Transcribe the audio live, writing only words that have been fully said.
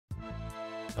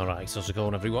Alright, how's it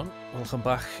going everyone? Welcome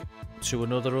back to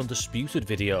another Undisputed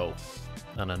video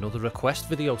and another request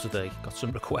video today. Got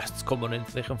some requests coming in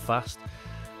thick and fast.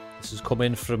 This is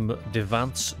coming from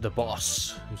Devance the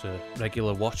Boss, who's a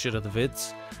regular watcher of the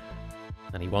vids,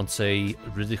 and he wants a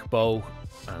Riddick Bowe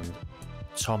and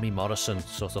Tommy Morrison,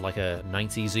 sort of like a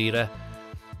 90s era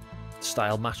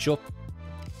style matchup.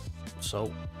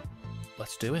 So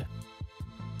let's do it.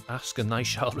 Ask and I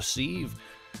shall receive.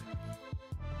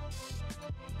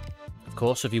 Of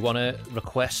course, if you want to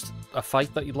request a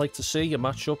fight that you'd like to see, a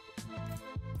matchup,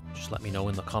 just let me know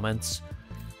in the comments.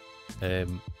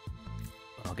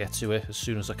 I'll get to it as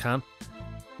soon as I can.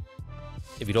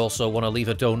 If you'd also want to leave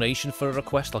a donation for a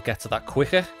request, I'll get to that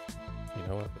quicker. You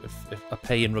know, if a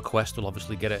pay-in request will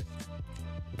obviously get a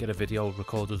video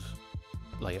recorded,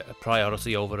 like a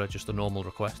priority over just a normal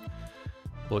request.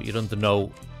 But you're under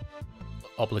no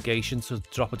obligation to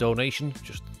drop a donation,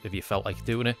 just if you felt like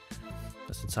doing it.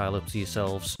 That's entirely up to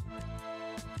yourselves.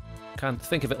 Can't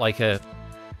think of it like a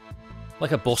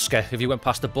busker. If you went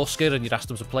past a busker and you'd asked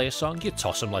him to play a song, you'd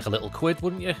toss him like a little quid,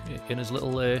 wouldn't you? In his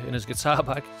little in his guitar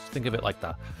bag. Think of it like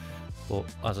that. But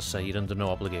as I say, you're under no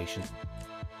obligation.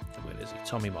 Where is he?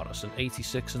 Tommy Morrison,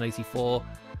 86 and 84.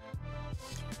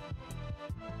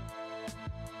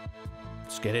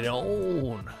 Let's get it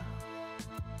on.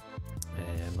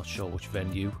 I'm not sure which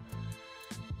venue.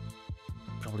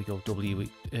 Probably go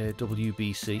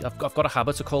WBC. I've got a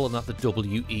habit of calling that the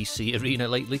WEC arena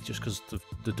lately, just because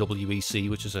the WEC,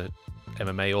 which is a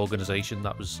MMA organisation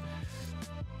that was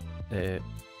in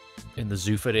the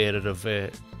Zuffa era of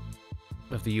the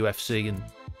UFC, and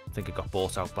I think it got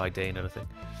bought out by Dana, I think.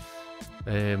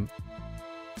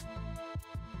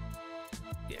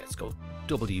 Yeah, let's go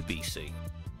WBC.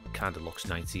 Kind of looks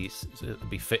 90s. It'll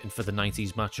be fitting for the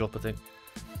 90s matchup, I think.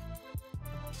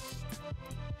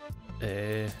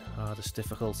 Hardest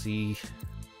difficulty,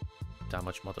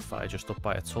 damage modifier just up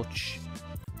by a touch.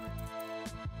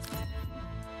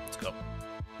 Let's go.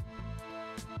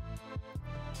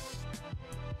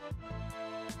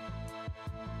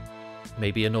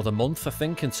 Maybe another month, I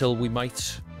think, until we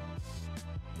might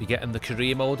be getting the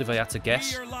career mode, if I had to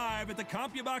guess. We are live at the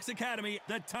CompuBox Academy.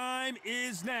 The time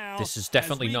is now. This is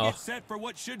definitely not the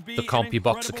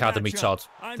CompuBox Academy, Todd.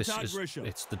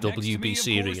 It's the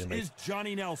WBC arena, mate.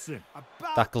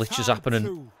 That glitch is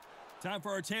happening Time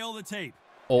for our tail of the tape.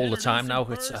 all the time now.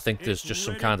 I think there's just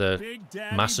some kind of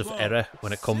massive error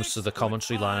when it comes to the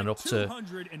commentary lining up to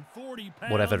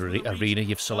whatever arena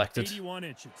you've selected.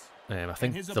 I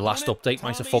think the last update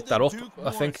might have fucked that up,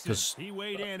 I think, because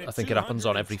I think it happens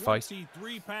on every fight.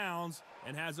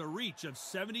 And has a reach of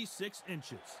 76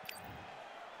 inches.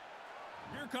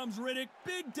 Here comes Riddick,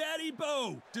 Big Daddy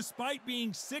Bowe. Despite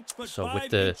being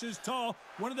 6'5" inches tall,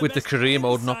 with the career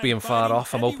mode not being far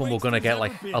off, I'm hoping we're going to get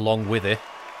like along with it,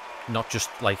 not just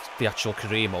like the actual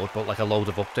career mode, but like a load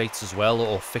of updates as well,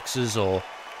 or fixes, and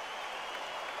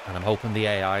I'm hoping the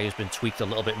AI has been tweaked a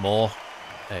little bit more.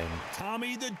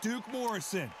 Tommy the Duke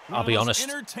Morrison. I'll be honest,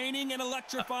 entertaining and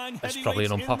electrifying it's probably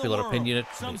an unpopular opinion.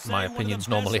 My opinions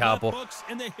normally are, but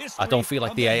I don't feel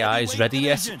like the AI is ready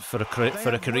yet for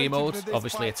a career mode.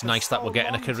 Obviously, it's nice that we're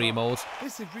getting a career mode.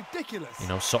 This is ridiculous. You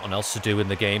know, something else to do in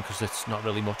the game, because it's not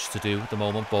really much to do at the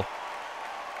moment. But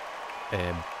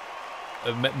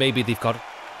maybe they've got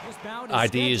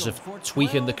ideas of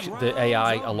tweaking the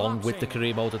AI along with the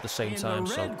career mode at the same time.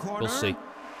 So we'll see.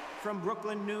 From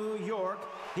Brooklyn, New York,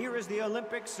 here is the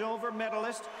Olympic silver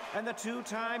medalist and the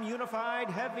two-time unified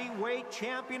heavyweight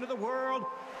champion of the world,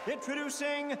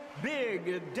 introducing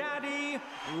Big Daddy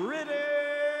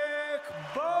Riddick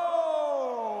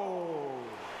Bowe.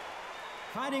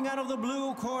 Fighting out of the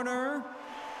blue corner,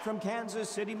 from Kansas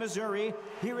City, Missouri,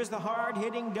 here is the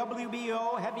hard-hitting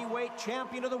WBO heavyweight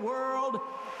champion of the world,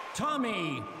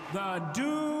 Tommy the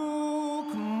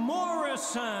Duke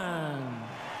Morrison.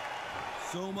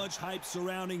 So much hype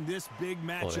surrounding this big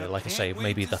matchup. Well, like I say,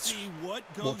 maybe that's what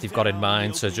they've got in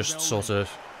mind, to just sort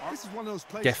of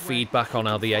get feedback on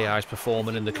how the AI is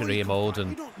performing in the career mode,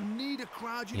 and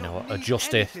you know,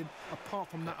 adjust it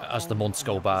as the months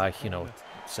go by. You know,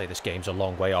 say this game's a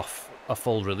long way off a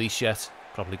full release yet.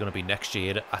 Probably going to be next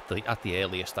year at the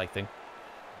earliest, I think.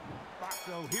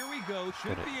 So here we go.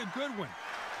 Should be a good one.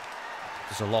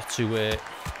 There's a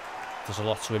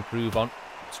lot to improve on.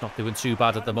 It's not doing too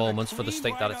bad at the moment for the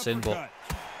state that it's in, but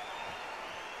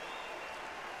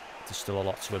there's still a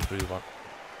lot to improve on.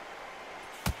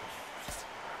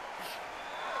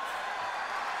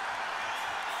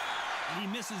 He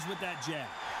misses with that jab.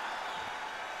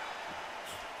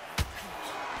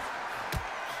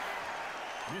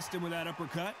 Missed him with that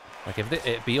uppercut. Like,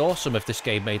 it'd be awesome if this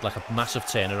game made like a massive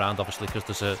turnaround, obviously, because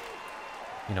there's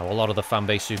you know, a lot of the fan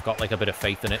base who've got like a bit of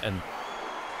faith in it and,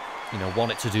 you know,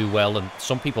 want it to do well, and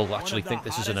some people actually think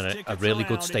this is in a really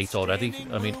good state already.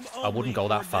 I mean, I wouldn't go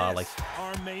that far. Like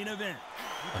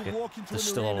there's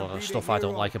still a lot of stuff I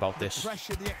don't like about this. Ooh, a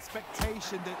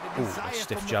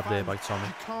stiff jab there by Tommy.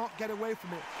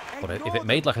 But if it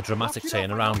made like a dramatic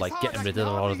turnaround, like getting rid of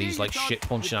a lot of these like shit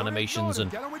punching animations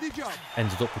and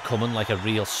ended up becoming like a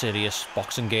real serious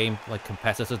boxing game, like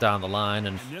competitor down the line,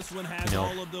 and you know,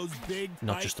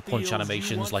 not just the punch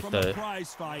animations, like the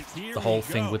whole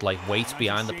thing with like weight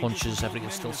behind the punches, everything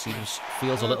still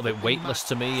feels a little bit weightless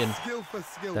to me. And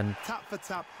then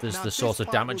there's the sort of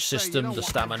damage system, the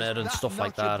stamina and stuff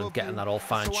like that, and getting that all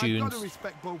fine-tuned. So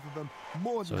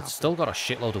it's still got a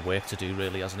shitload of work to do,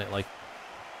 really, hasn't it? Like,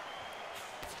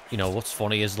 you know, what's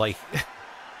funny is like,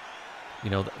 you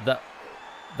know, that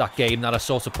game that I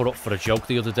sort of put up for a joke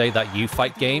the other day, that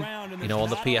U-Fight game, you know,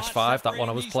 on the PS5, that one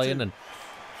I was playing, and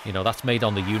you know, that's made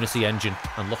on the Unity engine,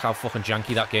 and look how fucking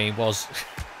janky that game was.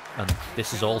 And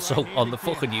this is also on the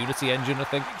fucking Unity engine, I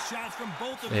think.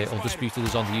 Undisputed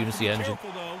is on the Unity engine.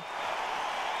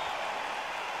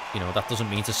 You know, that doesn't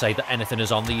mean to say that anything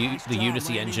is on the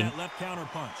Unity engine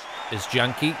is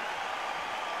janky.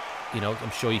 You know,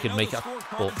 I'm sure you can make it,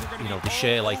 but, you know, they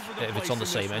share, like, if it's on the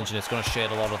same engine, it's going to share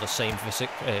a lot of the same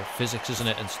physics, isn't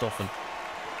it, and stuff. And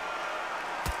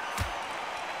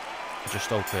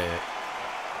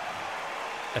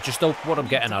I just hope what I'm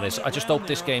getting at is, I just hope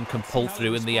this game can pull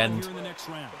through in the end,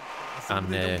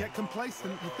 and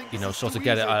you know, sort of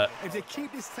get it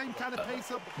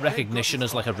recognition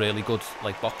as like a really good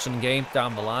like boxing game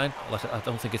down the line. Like, I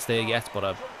don't think it's there yet,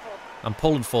 but I'm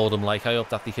pulling for them. Like, I hope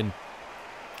that they can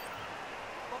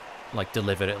like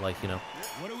deliver it. Like, you know.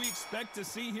 What do we expect to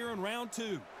see here in round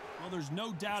 2? Well, there's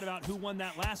no doubt about who won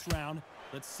that last round.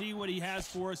 Let's see what he has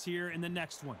for us here in the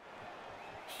next one.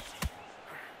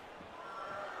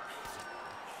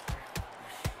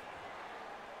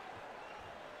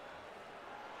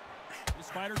 This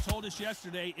fighter told us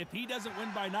yesterday, if he doesn't win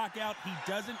by knockout, he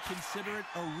doesn't consider it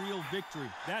a real victory.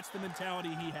 That's the mentality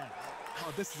he has.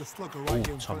 Oh, this is a slugger right.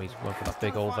 Tommy's went for that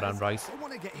big overhand right. They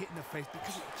want to get hit in the face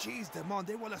because it cheesed them on.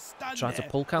 They want to stand Tried to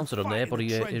pull counter him there, but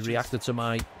he reacted to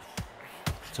my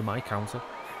counter.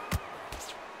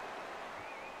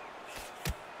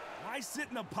 Why sit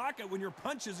in the pocket when your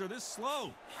punches are this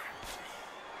slow?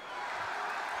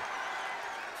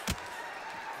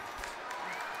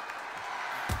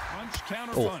 Punch,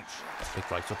 counter punch. Big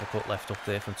right uppercut left up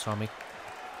there from Tommy.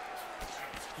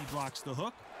 He blocks the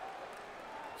hook.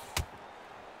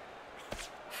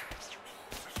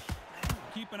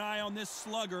 Keep an eye on this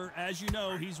slugger. As you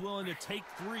know, he's willing to take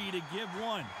 3 to give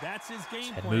 1. That's his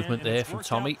game plan. Head movement there from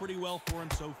Tommy. Pretty well for him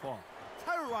so far.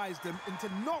 Terrorized them into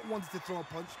not wanting to throw a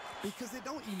punch because they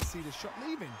don't even see the shot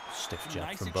leaving. Stiff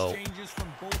jab from Bowe.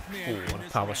 And a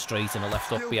power straight and a left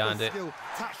hook behind it.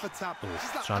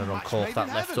 Trying to uncork that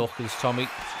left hook is Tommy.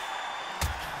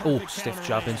 Stiff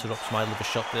jab interrupts my liver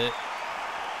shot there.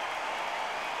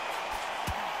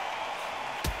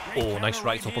 Nice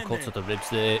right uppercut to the ribs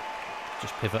there.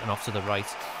 Just pivoting off to the right.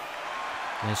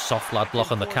 And his soft lad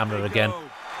block on the camera again.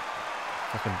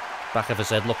 Fucking back of his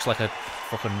head looks like a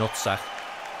fucking nutsack.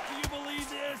 Do you believe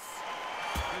this?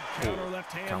 Good counter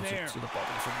left hand counter there. to the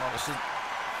body from Morrison.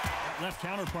 That left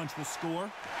counter punch will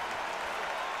score.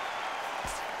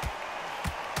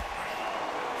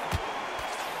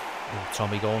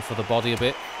 Tommy going for the body a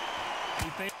bit.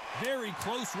 Very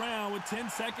close round with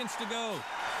 10 seconds to go.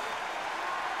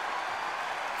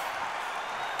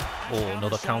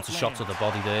 Another counter shot to the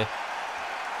body there.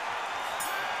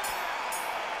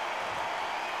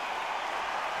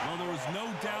 Well, there was no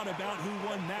doubt about who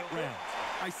won that round.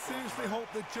 I seriously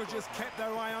hope the judges kept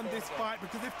their eye on this fight,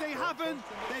 because if they haven't,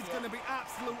 there's going to be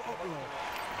absolute uproar.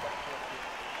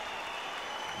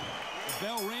 The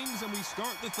bell rings and we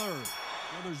start the third.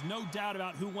 Well, there's no doubt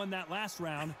about who won that last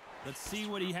round. Let's see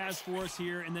what he has for us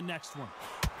here in the next one.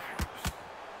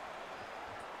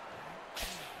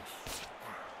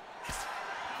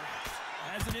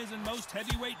 As it is in most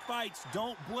heavyweight fights,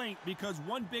 don't blink, because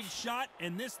one big shot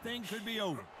and this thing could be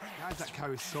over. Guys that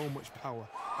carry so much power,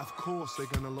 of course they're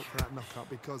going to look for that knockout,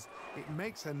 because it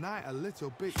makes a night a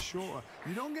little bit shorter.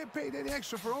 You don't get paid any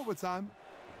extra for overtime.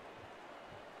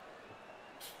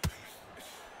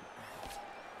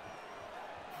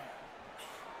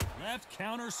 Left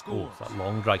counter scores. That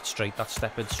long right straight, that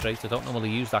step in straight. I don't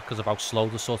normally use that because of how slow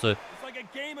the sort of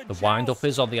the wind up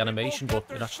is on the animation, but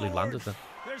it actually landed then.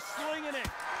 They're slinging it.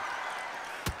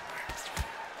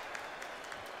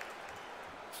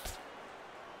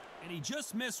 And he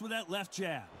just missed with that left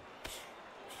jab.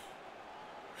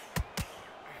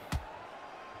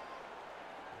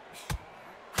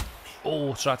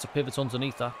 Oh, tried to pivot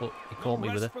underneath that, but he caught me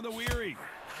with it. For the weary.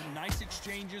 Some nice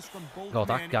exchanges from both God,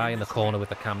 that guy in the corner with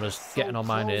the cameras getting on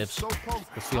my nerves.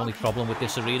 That's the only problem with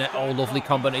this arena. Oh, lovely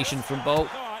combination from Bowe.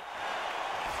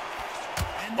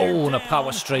 Oh, and a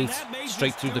power straight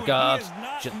through the guard.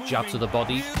 Jab to the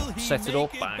body, set it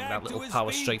up, bang, that little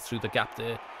power straight through the gap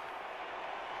there.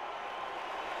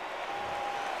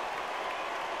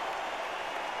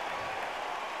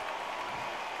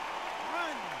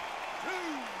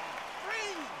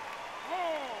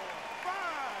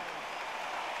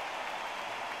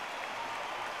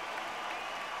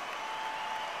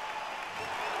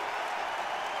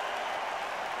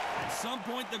 At some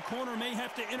point, the corner may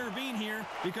have to intervene here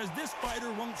because this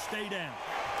fighter won't stay down.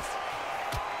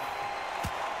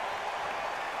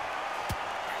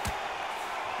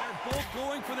 They're both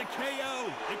going for the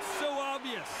KO. It's so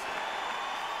obvious.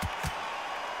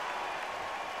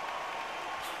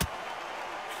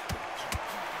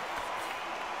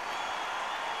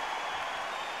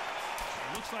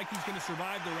 It looks like he's going to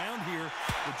survive the round here,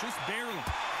 but just barely.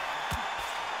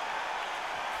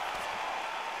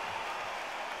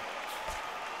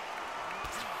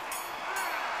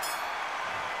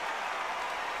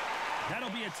 That'll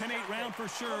be a 10-8 round for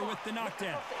sure with the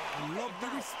knockdown. I love the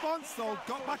response, though.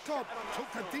 Got back up,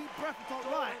 took a deep breath, and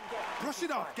thought, right, brush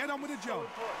it off, get on with the job.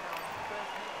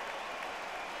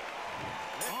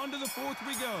 On to the fourth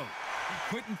we go.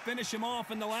 We couldn't finish him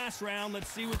off in the last round. Let's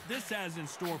see what this has in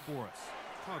store for us.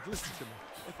 God, listen to me.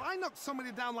 If I knock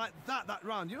somebody down like that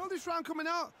round, you know this round coming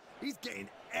out? He's getting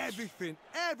everything,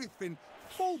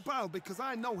 full barrel, because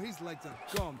I know his legs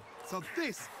are gone. So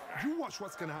this, you watch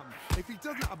what's going to happen. If he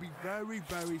doesn't, I'll be very,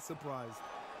 very surprised.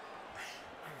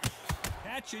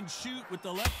 Catch and shoot with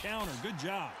the left counter. Good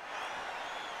job.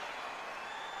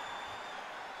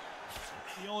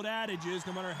 The old adage is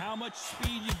no matter how much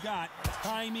speed you've got,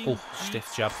 timing. Oh,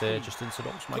 stiff jab there, just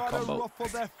interrupts my combo. Gotta ruffle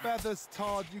their feathers,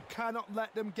 Todd. You cannot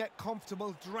let them get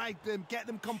comfortable, drag them, get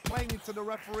them complaining to the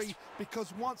referee,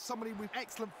 because once somebody with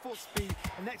excellent foot speed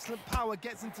and excellent power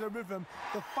gets into the rhythm,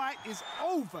 the fight is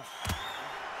over.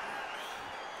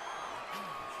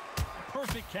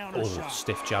 Perfect counter shot.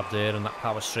 Stiff jab there, and that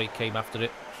power straight came after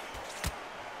it.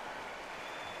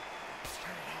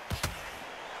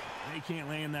 They can't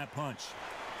land that punch.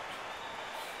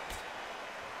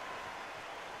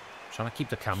 Trying to keep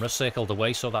the camera circled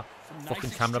away so that fucking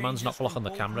cameraman's not blocking the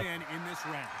camera. In this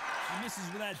round. He misses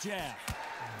with that jab.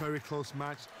 Very close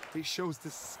match. It shows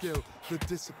the skill, the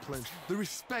discipline, the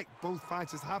respect both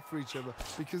fighters have for each other,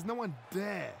 because no one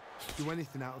dare do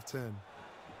anything out of turn.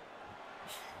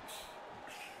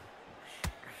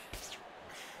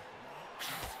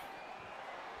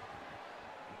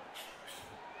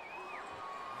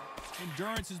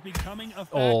 Endurance is becoming a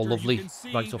factor. Oh, lovely. You can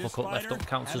see Right uppercut, left up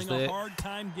counters there. having a hard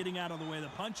time getting out of the way of the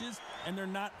punches, and they're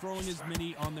not throwing as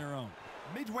many on their own.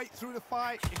 Midway through the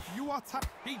fight, if you are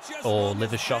Oh,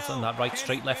 liver shot and that right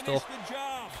straight left hook.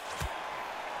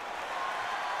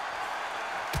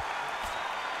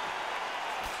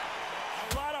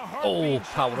 Oh,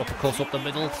 power uppercut up the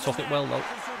middle. Took it well, though.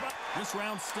 This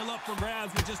round's still up for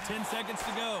grabs with just 10 seconds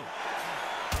to go.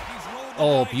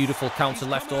 Oh, beautiful counter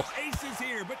left hook. Aces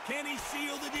here, but can he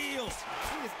seal the deal?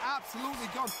 He is absolutely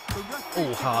gone.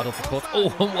 Oh, hard uppercut.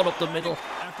 Oh, and one up the middle.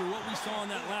 After what we saw in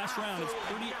that last round, it's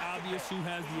pretty obvious who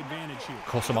has the advantage here.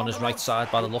 Caught him on his right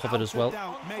side by the look of it as well.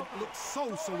 Made it look so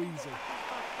easy.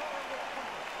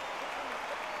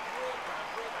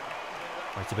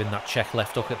 Might have been that check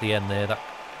left hook at the end there, that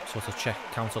sort of check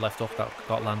counter left hook that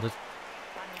got landed.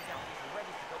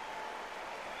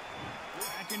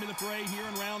 Back into the fray here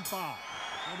in round 5.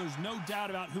 Well, there's no doubt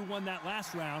about who won that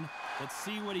last round. Let's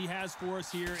see what he has for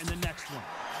us here in the next one.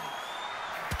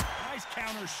 Nice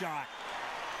counter shot.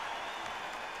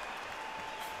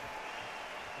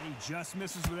 And he just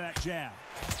misses with that jab.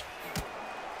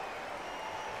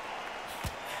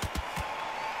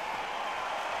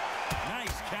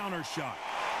 Nice counter shot.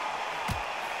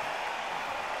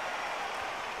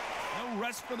 No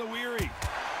rest for the weary.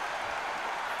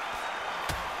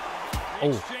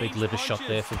 Oh, big liver shot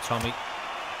there from Tommy.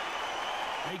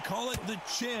 They call it the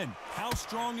chin. How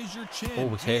strong is your chin? Oh,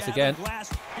 he's hit again.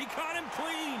 He caught him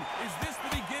clean. Is this the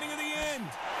beginning of the end?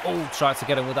 Oh, tried to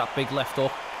get him with that big left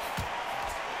hook.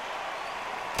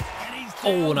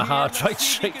 Oh, and a hard right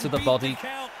straight to the body.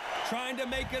 Trying to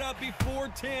make it up before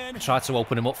 10. Tried to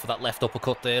open him up for that left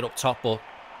uppercut there up top, but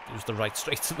it was the right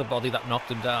straight to the body that knocked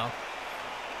him down.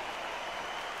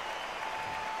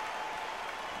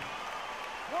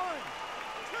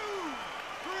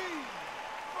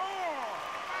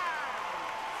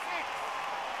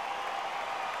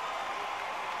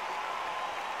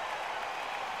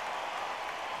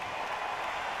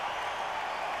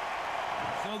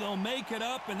 So they'll make it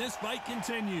up, and this fight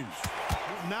continues.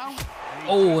 Now.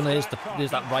 Oh, and there's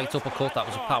that right uppercut. That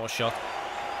was a power shot.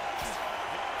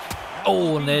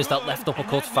 Oh, and there's that left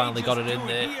uppercut. Finally got it in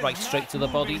there, right straight to the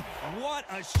body. What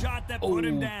a shot that put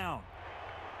him down.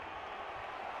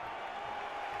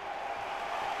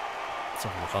 Let's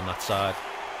have a look on that side.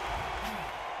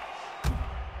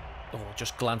 Oh,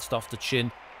 just glanced off the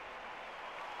chin.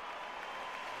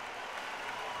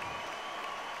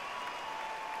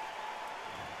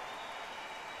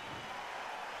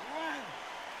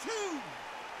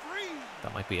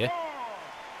 That might be it.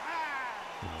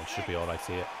 No, it should be alright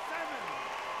here.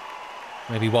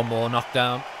 Maybe one more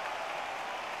knockdown.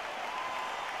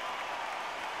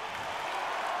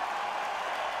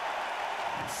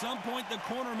 At some point, the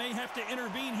corner may have to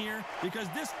intervene here because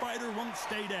this fighter won't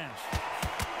stay down.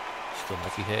 Still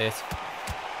might be hurt.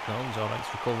 No, he's alright,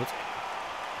 he's recovered.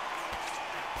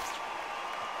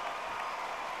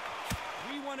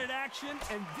 We wanted action,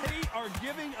 and they are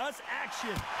giving us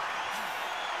action.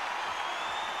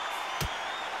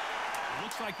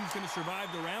 Looks like he's going to survive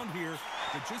the round here,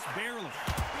 but just barely.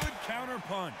 Good counter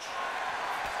punch.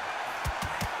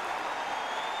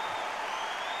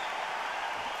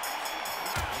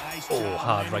 Nice job,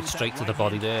 hard man, right with straight that to the right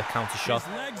body hand. there, counter shot.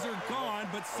 His legs are gone,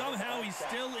 but somehow he's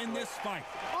still in this fight.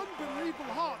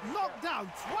 Unbelievable heart. Knocked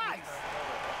down twice.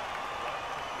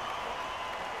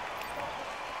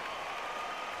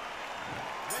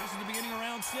 This is the beginning of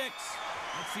round 6.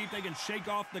 Let's see if they can shake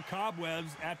off the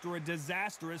cobwebs after a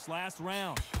disastrous last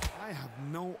round. I have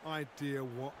no idea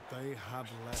what they have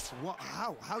left.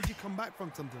 How do you come back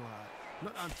from something like that?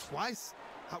 Not down twice?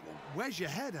 Where's your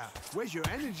head at? Where's your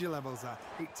energy levels at?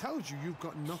 It tells you you've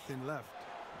got nothing left.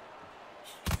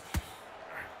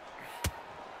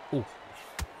 Ooh.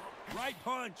 Right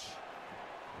punch.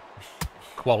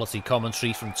 Quality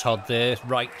commentary from Todd there.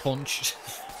 Right punch.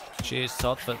 Cheers,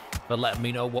 Todd, for letting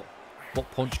me know what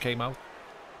punch came out.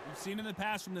 We've seen in the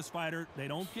past from this fighter, they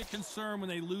don't get concerned when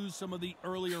they lose some of the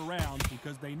earlier rounds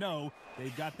because they know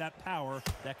they've got that power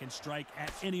that can strike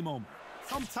at any moment.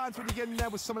 Sometimes when you get in there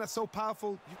with someone that's so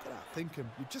powerful, you've got to outthink him.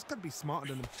 You've just got to be smarter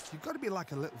than him. You've got to be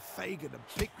like a little Fagin and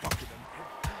pickpocket him.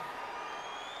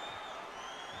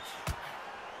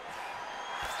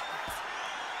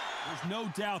 There's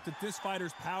no doubt that this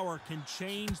fighter's power can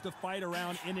change the fight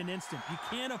around in an instant. You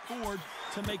can't afford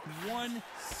to make one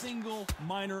single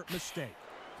minor mistake.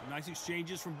 Some nice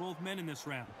exchanges from both men in this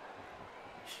round.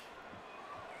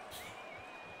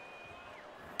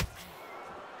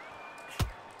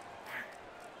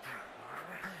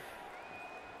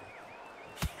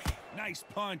 Nice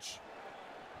punch.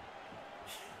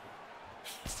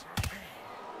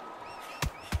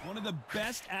 One of the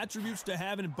best attributes to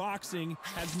have in boxing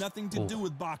has nothing to do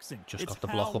with boxing. Just it's got the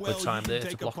block up in time there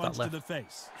to block that left. To the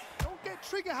face. Don't get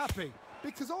trigger happy,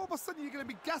 because all of a sudden you're going to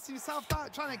be gassing yourself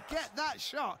out trying to get that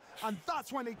shot, and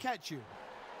that's when they catch you.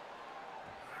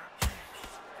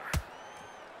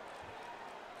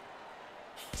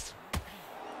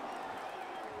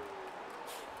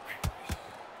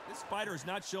 This fighter has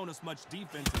not shown us much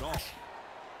defense at all.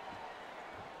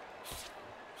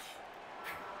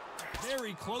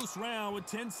 Very close round with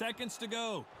 10 seconds to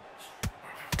go.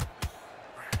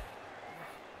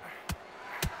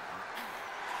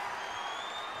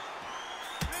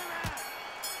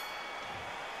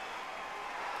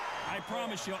 I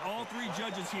promise you, all three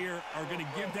judges here are going to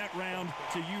give that round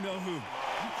to you-know-who. You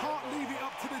can't leave it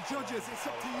up to the judges. It's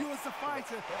up to you as the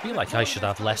fighter. I feel like I should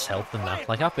have less health than that.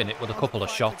 Like, I've been hit with a couple of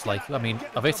shots. Like, I mean,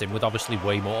 I've hit him with obviously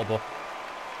way more, but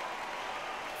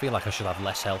I feel like I should have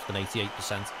less health than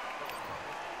 88%.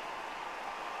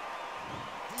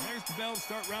 There's the bell to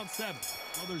start round 7.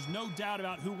 Well, there's no doubt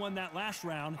about who won that last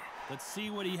round. Let's see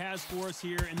what he has for us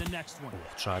here in the next one.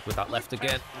 Oh, tried with that left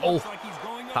again. Oh,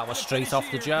 that was straight off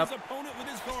the jab. His opponent with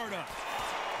his guard up.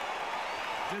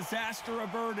 Disaster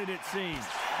averted, it seems.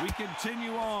 We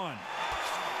continue on.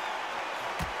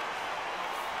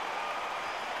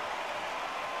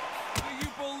 Do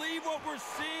you believe what we're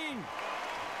seeing?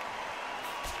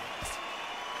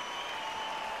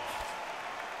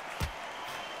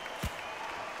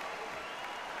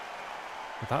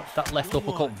 That left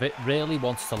uppercut really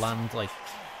wants to land. Like,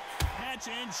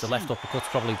 the left uppercut's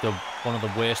probably one of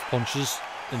the worst punches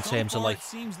in terms of, like,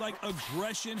 seems like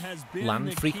aggression has been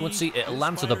land frequency. It'll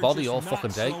land to the body all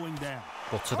fucking day,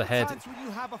 but to the head,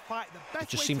 it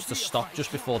just seems to stop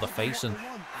just before the face, and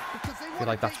I feel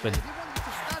like that's been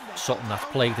something that's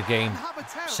plagued the game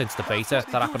since the beta.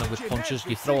 That happening with punches.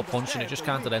 You throw a punch and it just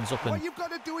kind of ends up in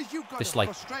this,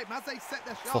 like,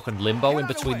 fucking limbo in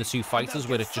between the two fighters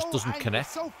where it just doesn't connect.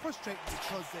 So frustrated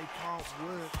because they can't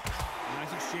work.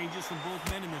 Nice exchanges from both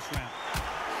men in this round.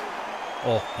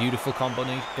 Oh, beautiful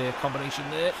combination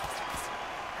there.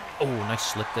 Oh, nice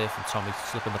slip there from Tommy,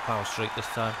 slipping the power straight this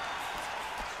time.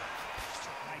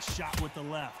 Nice shot with the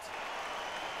left.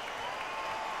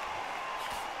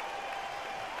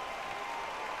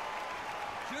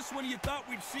 Just when you thought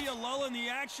we'd see a lull in the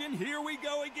action, here we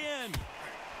go again.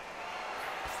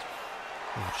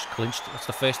 Oh, just clinched. That's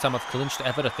the first time I've clinched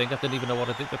ever, I think. I didn't even know what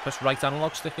I did. I pressed right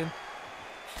analog stick in.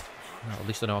 Well, at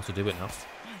least I know how to do it now.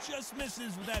 He just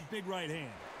misses with that big right hand.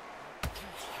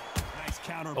 Nice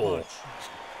counter Oh, punch.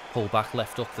 pull back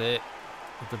left up there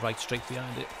with the right straight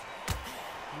behind it.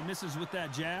 He misses with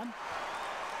that jab.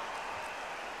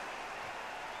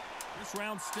 This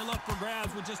round's still up for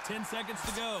grabs with just 10 seconds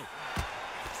to go.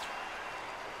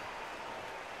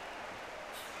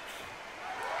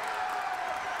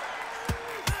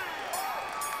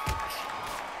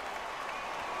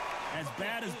 As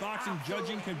bad as boxing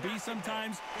judging can be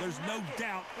sometimes, there's no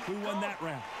doubt who won that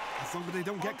round. As long as they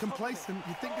don't get complacent,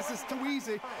 you think this is too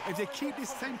easy. If they keep this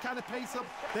same kind of pace up,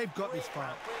 they've got this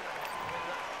fight.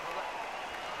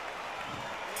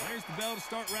 There's the bell to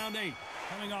start round 8.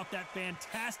 Coming off that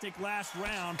fantastic last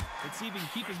round, let's see if he can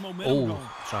keep his momentum going.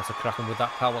 Tries to crack him with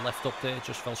that power left up there,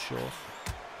 just fell short.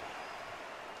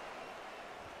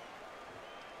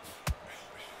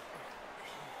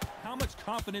 How much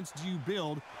confidence do you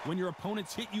build when your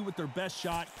opponents hit you with their best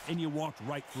shot and you walked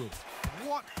right through it?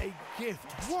 What a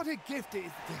gift. What a gift it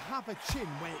is to have a chin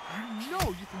where you know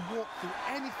you can walk through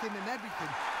anything and everything.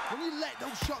 When you let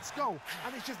those shots go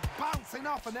and it's just bouncing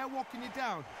off and they're walking you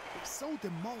down, it's so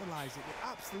demoralizing. It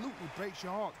absolutely breaks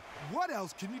your heart. What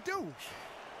else can you do?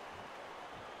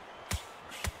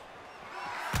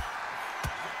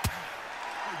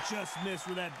 He just missed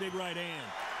with that big right hand.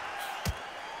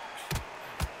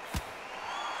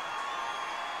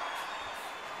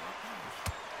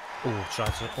 Oh,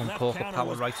 tries to uncork a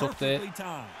power right up there.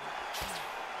 Timed.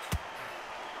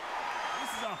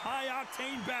 This is a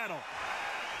high-octane battle.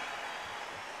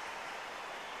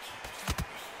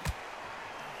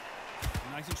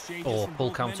 Nice exchange. Oh,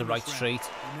 pull counter right straight.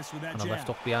 And a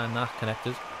left up behind that,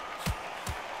 connected.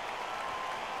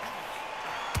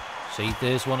 See,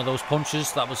 there's one of those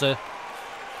punches. That was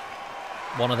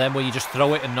one of them where you just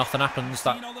throw it and nothing happens.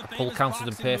 That pull counted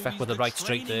them perfect with the right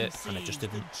straight there, and it just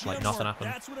didn't, like nothing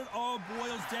happened. That's what it all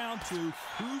boils down to.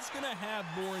 Who's going to have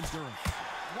more endurance?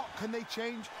 What can they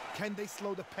change? Can they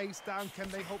slow the pace down? Can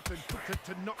they hope to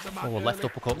knock them out? Oh, a left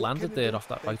uppercut landed there off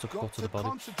that right uppercut to the body.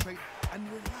 Concentrate and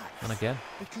relax. And again.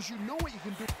 Because you know what you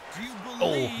can do. Do you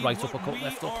believe right uppercut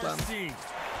left up land.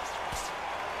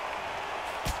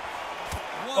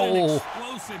 Oh,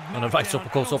 and a right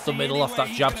uppercut up the middle off that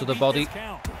jab to the body.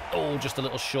 Oh, just a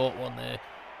little short one there.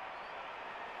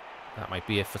 That might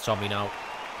be it for Tommy now.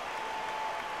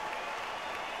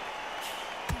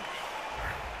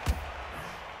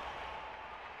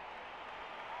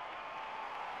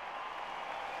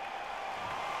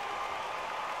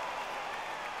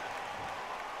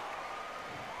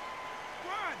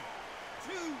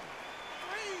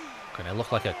 It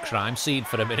looked like a crime scene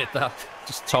for a minute, that.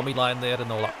 Just Tommy lying there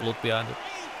and all that blood behind it.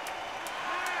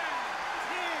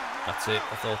 That's it.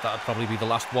 I thought that would probably be the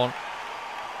last one.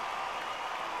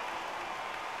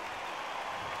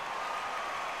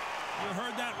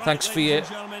 Thanks for your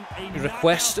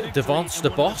request, Devon's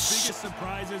the boss.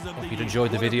 Hope you'd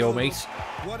enjoyed the video, mate.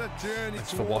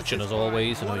 Thanks for watching as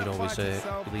always. I know you'd always be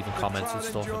leaving comments and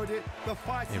stuff.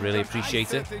 I really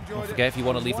appreciate it. Don't forget, if you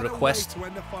want to leave a request,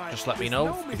 just let me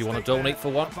know. If you want to donate for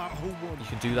one, you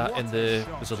can do that in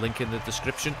there's a link in the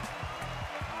description.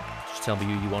 Just tell me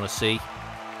who you want to see,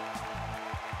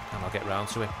 and I'll get round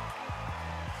to it.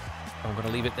 I'm going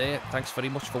to leave it there. Thanks very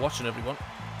much for watching, everyone.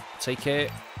 Take care.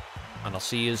 And I'll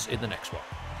see you in the next one.